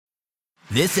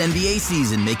This NBA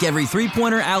season, make every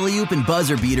three-pointer, alley-oop, and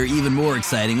buzzer beater even more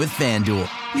exciting with FanDuel.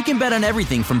 You can bet on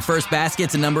everything from first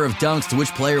basket to number of dunks to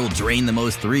which player will drain the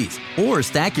most threes. Or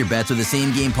stack your bets with a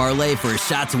same-game parlay for a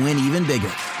shot to win even bigger.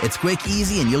 It's quick,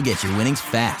 easy, and you'll get your winnings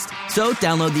fast. So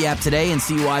download the app today and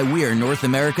see why we're North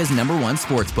America's #1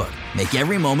 sportsbook. Make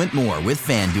every moment more with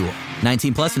FanDuel.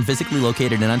 19 plus and physically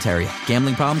located in Ontario.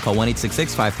 Gambling problem? Call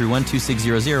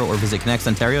 1-866-531-2600 or visit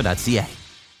connectsontario.ca.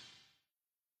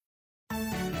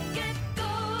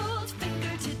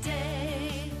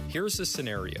 Here's the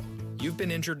scenario. You've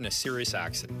been injured in a serious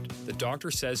accident. The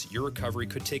doctor says your recovery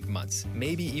could take months,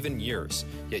 maybe even years,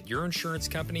 yet your insurance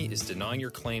company is denying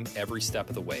your claim every step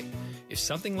of the way. If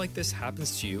something like this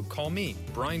happens to you, call me,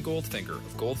 Brian Goldfinger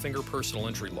of Goldfinger Personal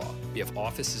Injury Law. We have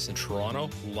offices in Toronto,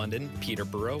 London,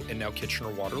 Peterborough, and now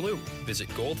Kitchener-Waterloo. Visit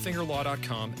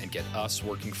goldfingerlaw.com and get us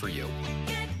working for you.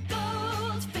 Get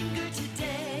Goldfinger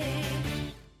today.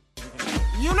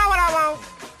 You know what I want?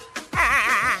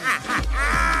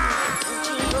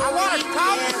 I want to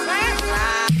talk out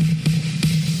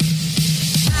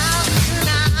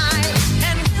tonight,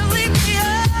 and we'll leave the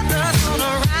others on a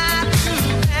ride to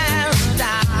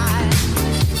paradise.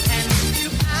 And if you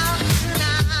out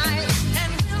tonight,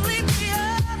 and we'll leave the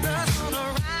others on a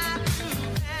ride to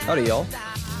paradise. Howdy, y'all.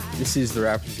 This is the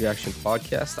Raptors Reaction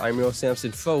Podcast. I'm your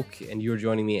Samson Folk, and you're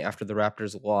joining me after the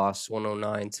Raptors loss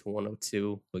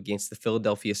 109-102 against the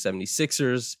Philadelphia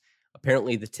 76ers.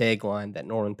 Apparently, the tagline that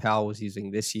Norman Powell was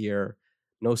using this year,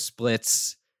 no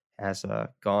splits, has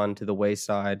gone to the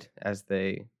wayside as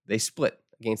they split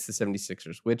against the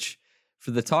 76ers, which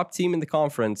for the top team in the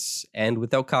conference and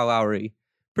without Kyle Lowry,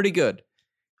 pretty good.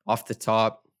 Off the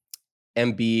top,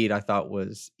 Embiid, I thought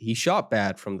he shot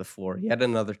bad from the floor. He had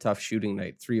another tough shooting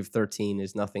night. 3 of 13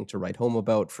 is nothing to write home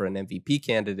about for an MVP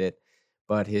candidate,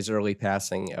 but his early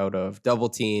passing out of double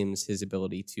teams, his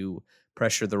ability to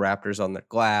pressure the Raptors on their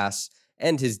glass,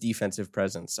 and his defensive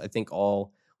presence, I think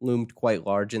all loomed quite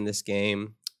large in this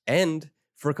game. And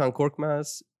Furkan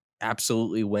Korkmaz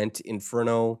absolutely went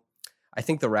inferno. I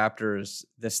think the Raptors,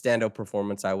 the standout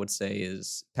performance, I would say,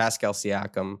 is Pascal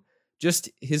Siakam. Just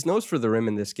his nose for the rim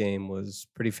in this game was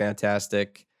pretty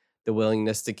fantastic. The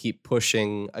willingness to keep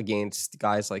pushing against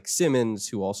guys like Simmons,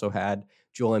 who also had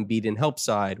Joel Embiid in help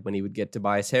side. When he would get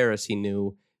Tobias Harris, he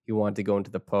knew he wanted to go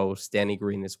into the post, Danny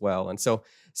Green as well. And so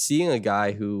seeing a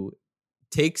guy who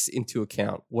takes into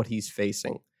account what he's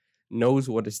facing, knows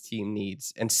what his team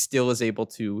needs, and still is able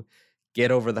to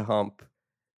get over the hump,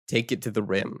 take it to the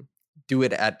rim, do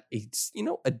it at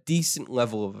a decent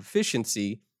level of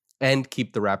efficiency, and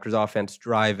keep the Raptors offense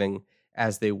driving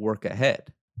as they work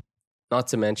ahead. Not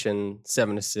to mention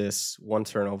 7 assists, 1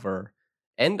 turnover,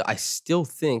 and I still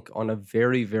think on a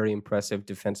very, very impressive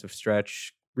defensive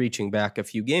stretch, reaching back a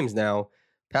few games now,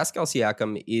 Pascal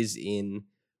Siakam is in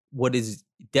what is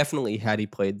definitely, had he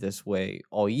played this way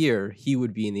all year, he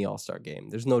would be in the All-Star game.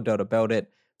 There's no doubt about it.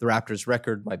 The Raptors'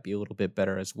 record might be a little bit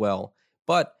better as well.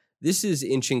 But this is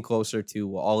inching closer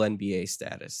to All-NBA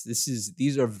status.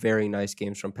 These are very nice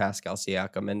games from Pascal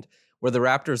Siakam. And where the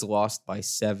Raptors lost by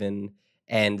 7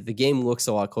 and the game looks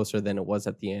a lot closer than it was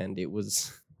at the end, it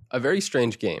was a very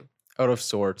strange game, out of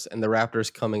sorts. And the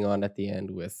Raptors coming on at the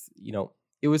end with,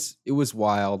 it was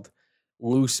wild.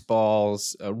 Loose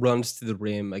balls, runs to the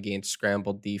rim against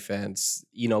scrambled defense,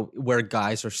 where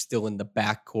guys are still in the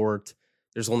backcourt.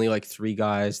 There's only like 3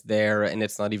 guys there, and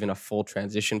it's not even a full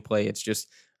transition play. It's just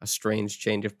a strange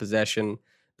change of possession.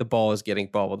 The ball is getting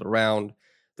bobbled around.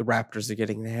 The Raptors are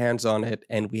getting their hands on it,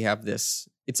 and we have this.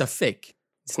 It's a fake.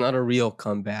 It's not a real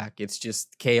comeback. It's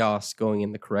just chaos going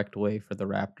in the correct way for the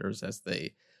Raptors as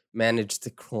they manage to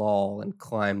claw and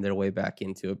climb their way back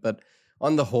into it. But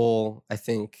on the whole, I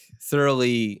think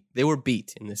thoroughly they were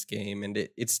beat in this game, and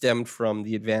it stemmed from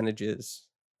the advantages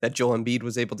that Joel Embiid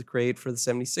was able to create for the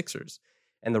 76ers.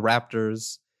 And the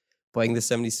Raptors playing the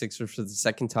 76ers for the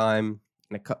second time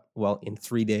in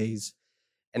 3 days.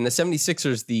 And the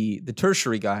 76ers, the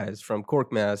tertiary guys from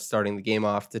Korkmaz starting the game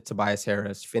off to Tobias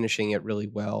Harris, finishing it really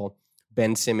well.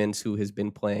 Ben Simmons, who has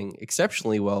been playing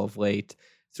exceptionally well of late.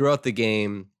 Throughout the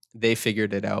game, they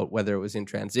figured it out, whether it was in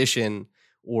transition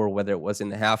or whether it was in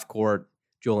the half court.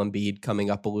 Joel Embiid coming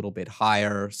up a little bit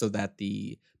higher so that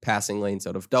the passing lanes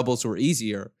out of doubles were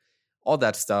easier. All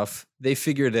that stuff, they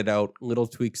figured it out. Little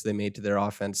tweaks they made to their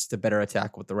offense to better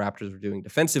attack what the Raptors were doing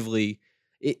defensively.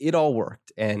 It all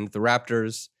worked. And the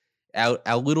Raptors,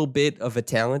 a little bit of a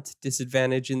talent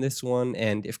disadvantage in this one.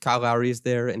 And if Kyle Lowry is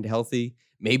there and healthy,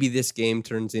 maybe this game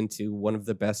turns into one of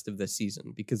the best of the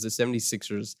season, because the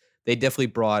 76ers, they definitely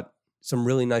brought some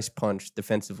really nice punch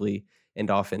defensively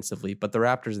and offensively. But the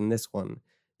Raptors in this one,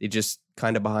 they just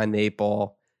kind of behind the 8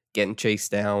 ball, getting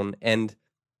chased down. And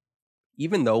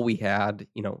even though we had,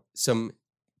 some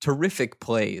terrific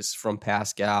plays from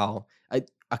Pascal,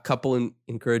 a couple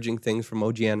encouraging things from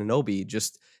OG Anunoby,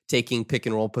 just taking pick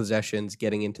and roll possessions,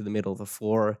 getting into the middle of the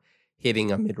floor,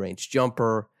 hitting a mid-range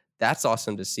jumper. That's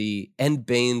awesome to see. And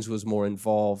Baines was more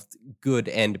involved, good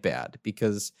and bad,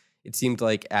 because it seemed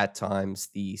like at times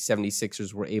the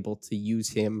 76ers were able to use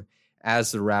him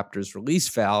as the Raptors release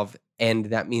valve. And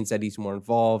that means that he's more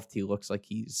involved. He looks like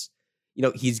he's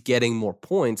getting more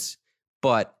points,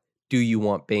 but do you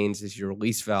want Baines as your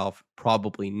release valve?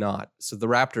 Probably not. So the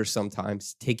Raptors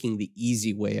sometimes taking the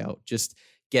easy way out, just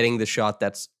getting the shot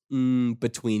that's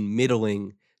between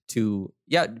middling to,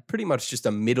 pretty much just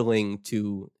a middling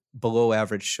to below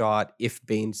average shot if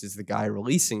Baines is the guy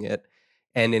releasing it.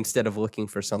 And instead of looking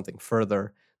for something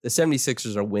further, the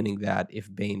 76ers are winning that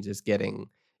if Baines is getting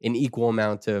an equal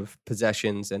amount of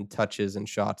possessions and touches and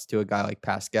shots to a guy like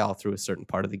Pascal through a certain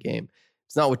part of the game.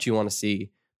 It's not what you want to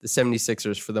see. The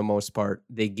 76ers, for the most part,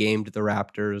 they gamed the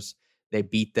Raptors. They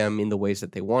beat them in the ways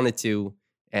that they wanted to.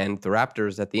 And the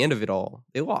Raptors, at the end of it all,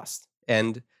 they lost.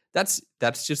 And that's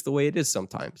just the way it is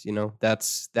sometimes.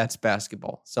 That's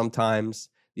basketball. Sometimes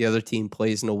the other team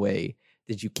plays in a way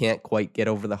that you can't quite get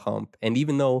over the hump. And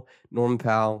even though Norman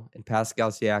Powell and Pascal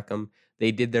Siakam,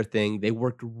 they did their thing, they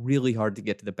worked really hard to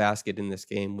get to the basket in this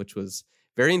game, which was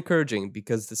very encouraging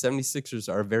because the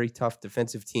 76ers are a very tough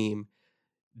defensive team.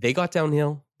 They got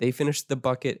downhill, they finished the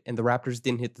bucket, and the Raptors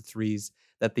didn't hit the threes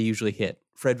that they usually hit,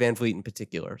 Fred VanVleet in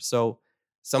particular. So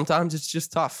sometimes it's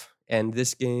just tough. And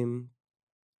this game,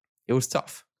 it was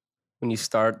tough. When you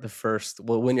start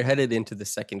when you're headed into the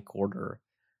second quarter,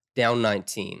 down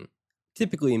 19,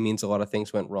 typically it means a lot of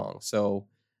things went wrong. So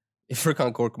if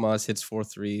Furkan Korkmaz hits 4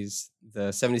 threes, the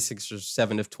 76ers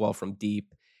 7 of 12 from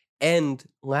deep. And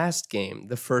last game,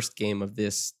 the first game of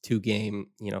this 2-game,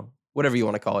 whatever you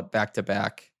want to call it,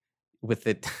 back-to-back with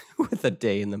it with a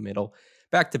day in the middle.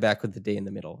 Back-to-back with the day in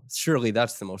the middle. Surely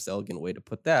that's the most elegant way to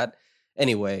put that.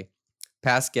 Anyway,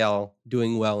 Pascal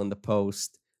doing well in the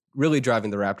post, really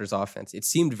driving the Raptors offense. It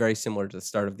seemed very similar to the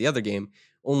start of the other game,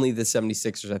 only the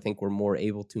 76ers, I think, were more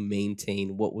able to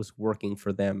maintain what was working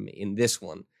for them in this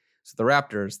one. So the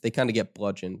Raptors, they kind of get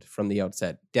bludgeoned from the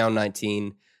outset. Down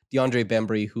 19, DeAndre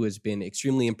Bembry, who has been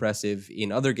extremely impressive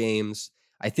in other games.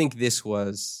 I think this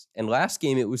was, and last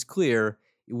game it was clear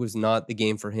it was not the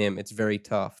game for him. It's very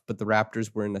tough. But the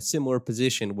Raptors were in a similar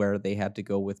position where they had to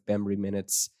go with Bembry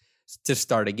minutes to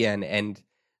start again. And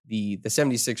the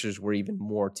 76ers were even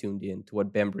more tuned in to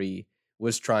what Bembry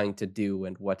was trying to do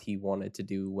and what he wanted to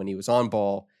do when he was on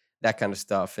ball, that kind of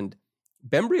stuff. And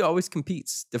Bembry always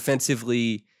competes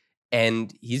defensively,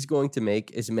 and he's going to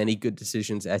make as many good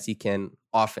decisions as he can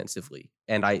offensively.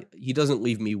 And he doesn't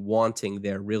leave me wanting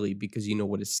there, really, because you know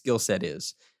what his skill set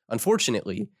is.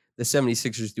 Unfortunately, the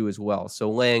 76ers do as well. So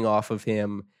laying off of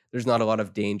him, there's not a lot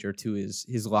of danger to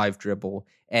his live dribble.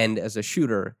 And as a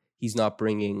shooter, he's not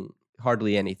bringing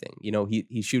hardly anything.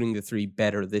 He's shooting the three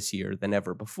better this year than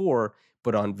ever before,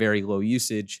 but on very low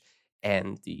usage.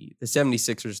 And the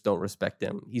 76ers don't respect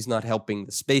him. He's not helping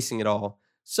the spacing at all.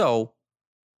 So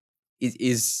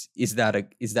is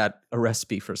that a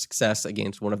recipe for success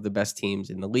against one of the best teams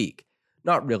in the league?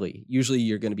 Not really. Usually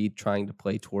you're going to be trying to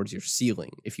play towards your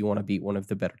ceiling if you want to beat one of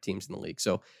the better teams in the league.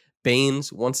 So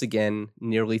Baines, once again,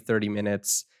 nearly 30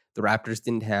 minutes. The Raptors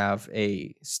didn't have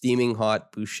a steaming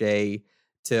hot Boucher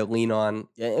to lean on.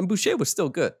 And Boucher was still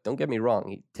good. Don't get me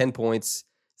wrong. 10 points,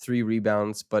 3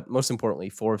 rebounds, but most importantly,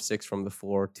 4 of 6 from the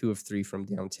floor, 2 of 3 from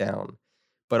downtown.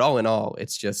 But all in all,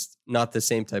 it's just not the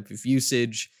same type of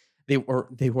usage. They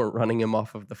weren't running him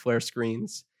off of the flare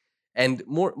screens. And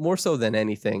more so than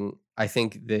anything, I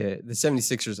think the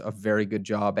 76ers a very good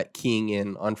job at keying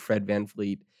in on Fred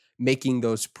VanVleet, making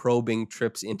those probing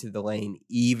trips into the lane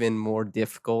even more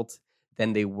difficult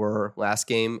than they were last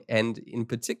game. And in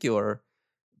particular,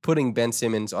 putting Ben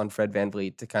Simmons on Fred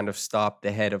VanVleet to kind of stop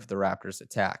the head of the Raptors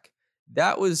attack.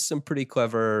 That was some pretty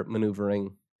clever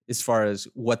maneuvering as far as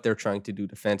what they're trying to do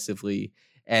defensively.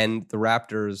 And the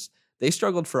Raptors, they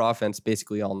struggled for offense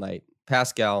basically all night.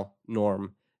 Pascal,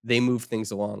 Norm, they move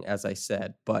things along, as I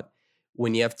said. But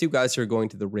when you have 2 guys who are going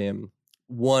to the rim,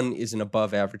 one is an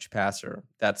above average passer.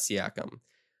 That's Siakam.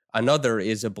 Another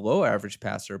is a below average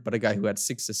passer, but a guy who had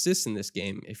 6 assists in this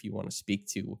game, if you want to speak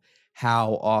to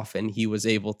how often he was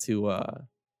able to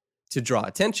draw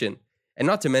attention. And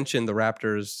not to mention the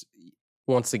Raptors,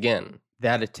 once again,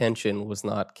 that attention was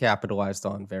not capitalized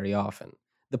on very often.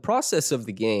 The process of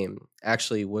the game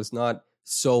actually was not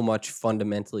so much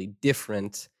fundamentally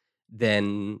different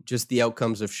than just the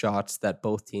outcomes of shots that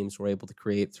both teams were able to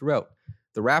create throughout.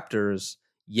 The Raptors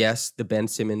yes, the Ben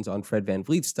Simmons on Fred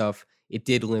VanVleet stuff, it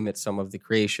did limit some of the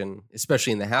creation,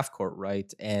 especially in the half court,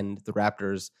 right? And the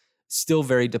Raptors still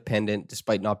very dependent,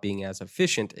 despite not being as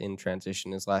efficient in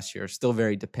transition as last year, still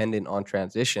very dependent on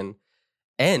transition,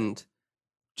 and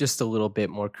just a little bit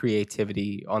more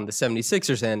creativity on the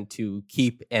 76ers end to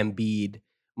keep Embiid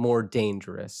more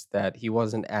dangerous, that he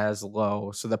wasn't as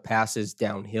low. So the passes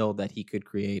downhill that he could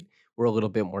create were a little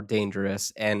bit more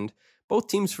dangerous. And both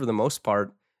teams, for the most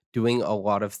part, doing a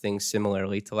lot of things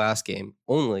similarly to last game.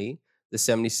 Only the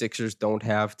 76ers don't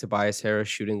have Tobias Harris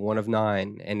shooting 1 of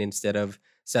 9. And instead of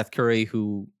Seth Curry,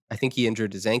 who I think he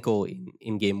injured his ankle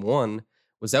in game 1,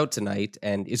 was out tonight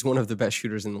and is one of the best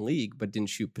shooters in the league, but didn't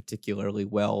shoot particularly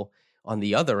well on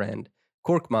the other end.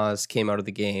 Korkmaz came out of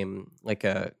the game like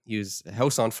he was a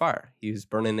house on fire. He was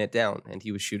burning it down, and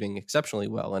he was shooting exceptionally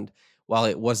well. And while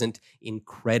it wasn't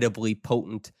incredibly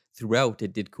potent throughout,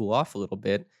 it did cool off a little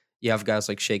bit. You have guys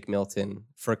like Shake Milton,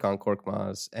 Furkan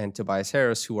Korkmaz, and Tobias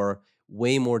Harris, who are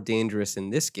way more dangerous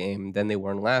in this game than they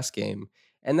were in last game.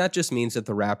 And that just means that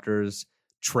the Raptors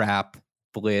trap,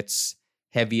 blitz,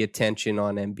 heavy attention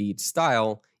on Embiid's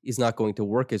style is not going to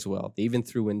work as well. They even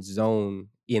threw in zone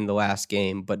in the last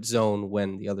game, but zone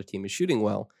when the other team is shooting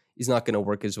well is not going to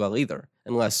work as well either,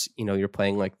 unless, you're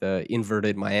playing like the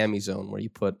inverted Miami zone where you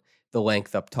put the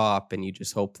length up top and you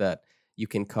just hope that you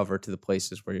can cover to the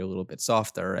places where you're a little bit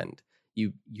softer and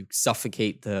you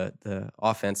suffocate the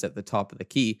offense at the top of the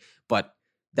key. But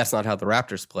that's not how the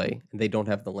Raptors play, and they don't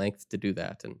have the length to do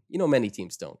that. And, many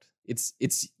teams don't.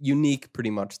 It's unique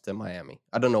pretty much to Miami.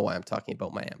 I don't know why I'm talking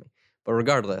about Miami. But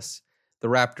regardless, the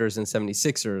Raptors and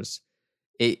 76ers,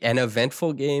 an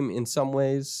eventful game in some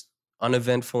ways,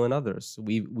 uneventful in others.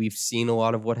 We've seen a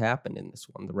lot of what happened in this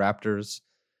one. The Raptors,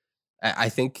 I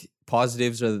think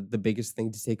positives are the biggest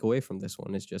thing to take away from this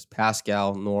one is just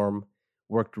Pascal, Norm,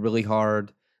 worked really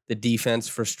hard. The defense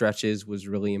for stretches was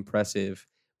really impressive.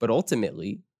 But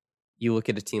ultimately, you look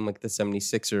at a team like the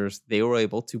 76ers, they were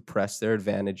able to press their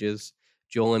advantages.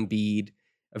 Joel Embiid,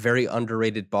 a very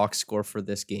underrated box score for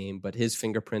this game, but his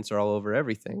fingerprints are all over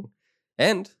everything.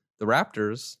 And the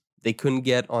Raptors, they couldn't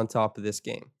get on top of this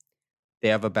game. They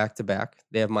have a back-to-back.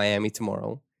 They have Miami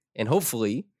tomorrow. And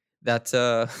hopefully that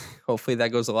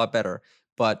goes a lot better.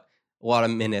 But a lot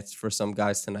of minutes for some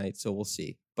guys tonight, so we'll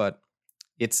see. But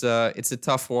it's a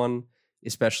tough one,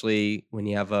 especially when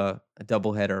you have a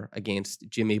doubleheader against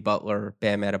Jimmy Butler,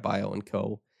 Bam Adebayo, and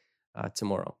co.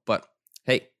 Tomorrow. But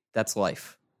hey, that's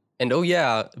life. And oh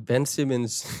yeah, Ben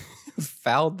Simmons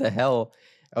fouled the hell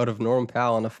out of Norm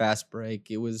Powell on a fast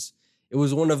break. It was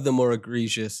one of the more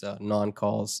egregious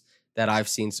non-calls that I've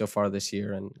seen so far this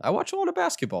year. And I watch a lot of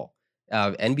basketball,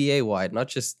 NBA wide, not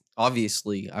just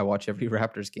obviously I watch every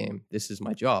Raptors game. This is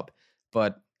my job,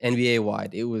 but NBA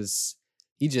wide,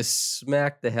 he just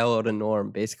smacked the hell out of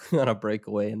Norm basically on a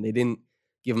breakaway, and they didn't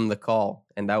give him the call.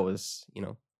 And that was,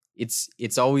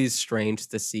 it's always strange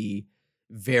to see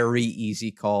very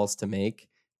easy calls to make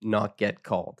not get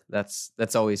called.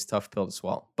 That's always a tough pill to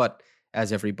swallow. But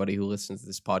as everybody who listens to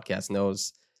this podcast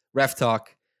knows, ref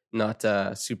talk, not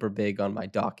super big on my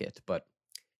docket. But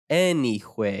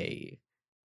anyway,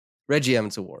 Reggie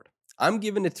Evans Award. I'm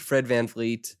giving it to Fred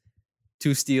VanVleet.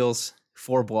 2 steals,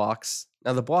 4 blocks.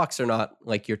 Now, the blocks are not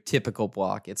like your typical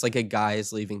block. It's like a guy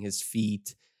is leaving his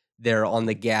feet. They're on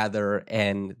the gather,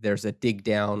 and there's a dig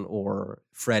down, or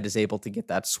Fred is able to get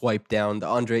that swipe down. The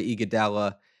Andre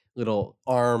Iguodala little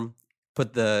arm,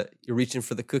 you're reaching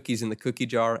for the cookies in the cookie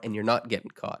jar, and you're not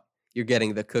getting caught. You're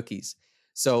getting the cookies.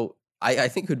 So I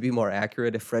think it would be more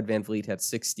accurate if Fred VanVleet had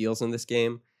 6 steals in this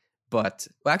game. But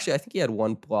actually, I think he had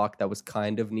 1 block that was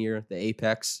kind of near the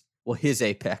apex. Well, his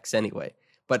apex anyway.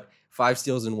 But 5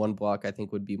 steals and 1 block, I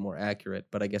think, would be more accurate.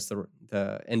 But I guess the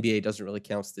NBA doesn't really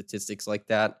count statistics like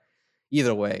that.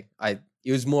 Either way,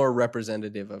 it was more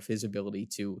representative of his ability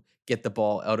to get the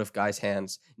ball out of guys'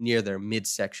 hands near their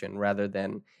midsection rather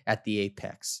than at the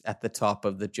apex, at the top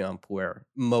of the jump where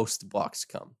most blocks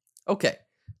come. Okay,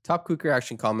 top quick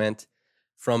reaction comment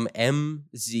from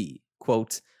MZ.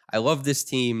 Quote, I love this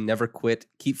team, never quit,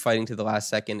 keep fighting to the last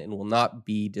second, and will not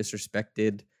be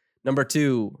disrespected. Number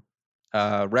 2,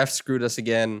 ref screwed us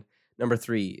again. Number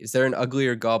 3, is there an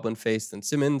uglier goblin face than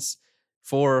Simmons?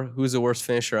 4, who's the worst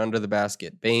finisher under the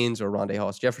basket, Baines or Rondae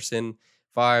Hollis-Jefferson?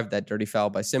 5, that dirty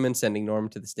foul by Simmons sending Norm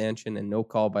to the stanchion and no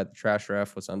call by the trash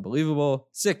ref was unbelievable.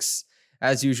 6,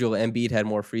 as usual, Embiid had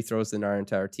more free throws than our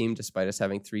entire team despite us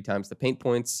having 3 times the paint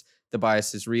points. The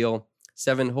bias is real.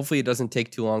 7, hopefully it doesn't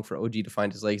take too long for OG to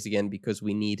find his legs again because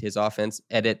we need his offense.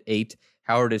 Edit. 8,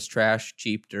 Howard is trash,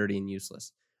 cheap, dirty, and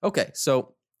useless. Okay,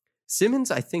 so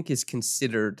Simmons, I think, is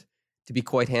considered to be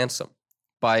quite handsome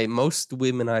by most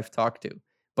women I've talked to.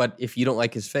 But if you don't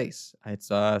like his face, it's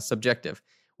subjective.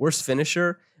 Worst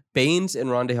finisher, Baines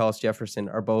and Rondae Hollis-Jefferson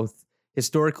are both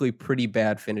historically pretty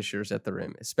bad finishers at the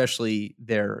rim, especially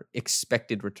their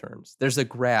expected returns. There's a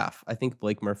graph. I think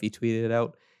Blake Murphy tweeted it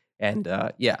out. And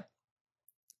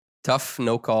tough,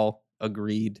 no call,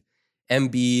 agreed.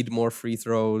 Embiid, more free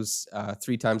throws,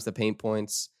 3 times the paint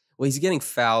points. Well, he's getting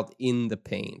fouled in the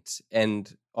paint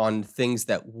and on things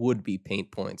that would be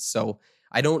paint points. So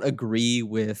I don't agree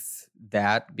with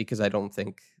that because I don't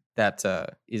think that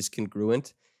is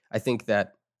congruent. I think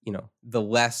that, the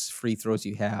less free throws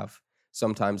you have,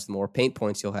 sometimes the more paint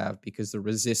points you'll have because the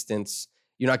resistance,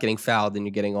 you're not getting fouled and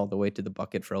you're getting all the way to the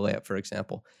bucket for a layup, for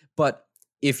example. But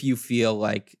if you feel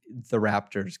like the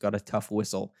Raptors got a tough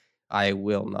whistle, I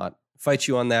will not fight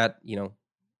you on that.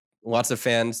 Lots of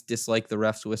fans dislike the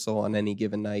ref's whistle on any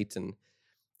given night. And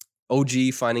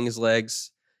OG finding his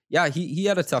legs. Yeah, he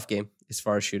had a tough game as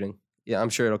far as shooting. Yeah, I'm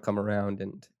sure it'll come around.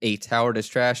 And 8, Howard is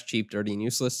trash, cheap, dirty, and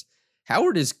useless.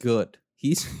 Howard is good.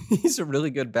 He's a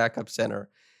really good backup center.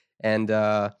 And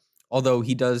although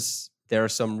there are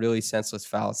some really senseless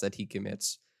fouls that he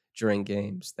commits during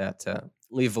games that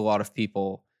leave a lot of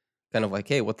people kind of like,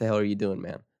 hey, what the hell are you doing,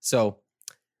 man? So,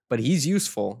 but he's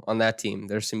useful on that team.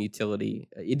 There's some utility.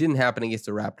 It didn't happen against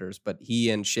the Raptors, but he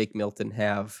and Shake Milton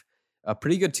have a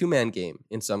pretty good 2-man game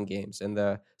in some games. And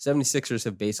the 76ers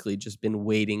have basically just been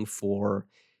waiting for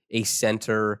a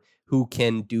center who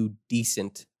can do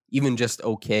decent, even just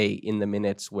okay in the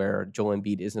minutes where Joel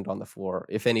Embiid isn't on the floor.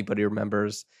 If anybody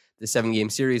remembers the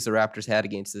 7-game series the Raptors had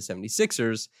against the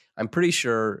 76ers, I'm pretty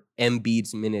sure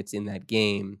Embiid's minutes in that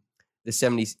game,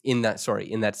 in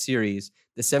that series,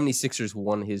 the 76ers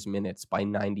won his minutes by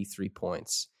 93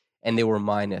 points. And they were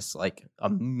minus like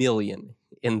 1 million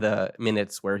in the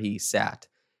minutes where he sat.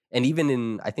 And even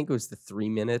in, I think it was the 3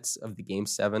 minutes of the game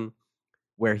 7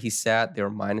 where he sat, they were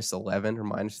minus 11 or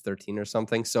minus 13 or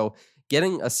something. So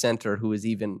getting a center who is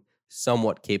even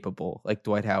somewhat capable, like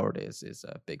Dwight Howard is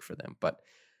big for them. But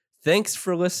thanks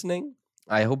for listening.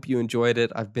 I hope you enjoyed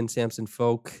it. I've been Samson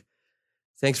Folk.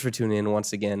 Thanks for tuning in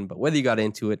once again. But whether you got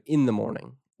into it in the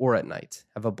morning or at night,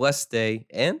 have a blessed day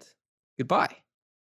and goodbye.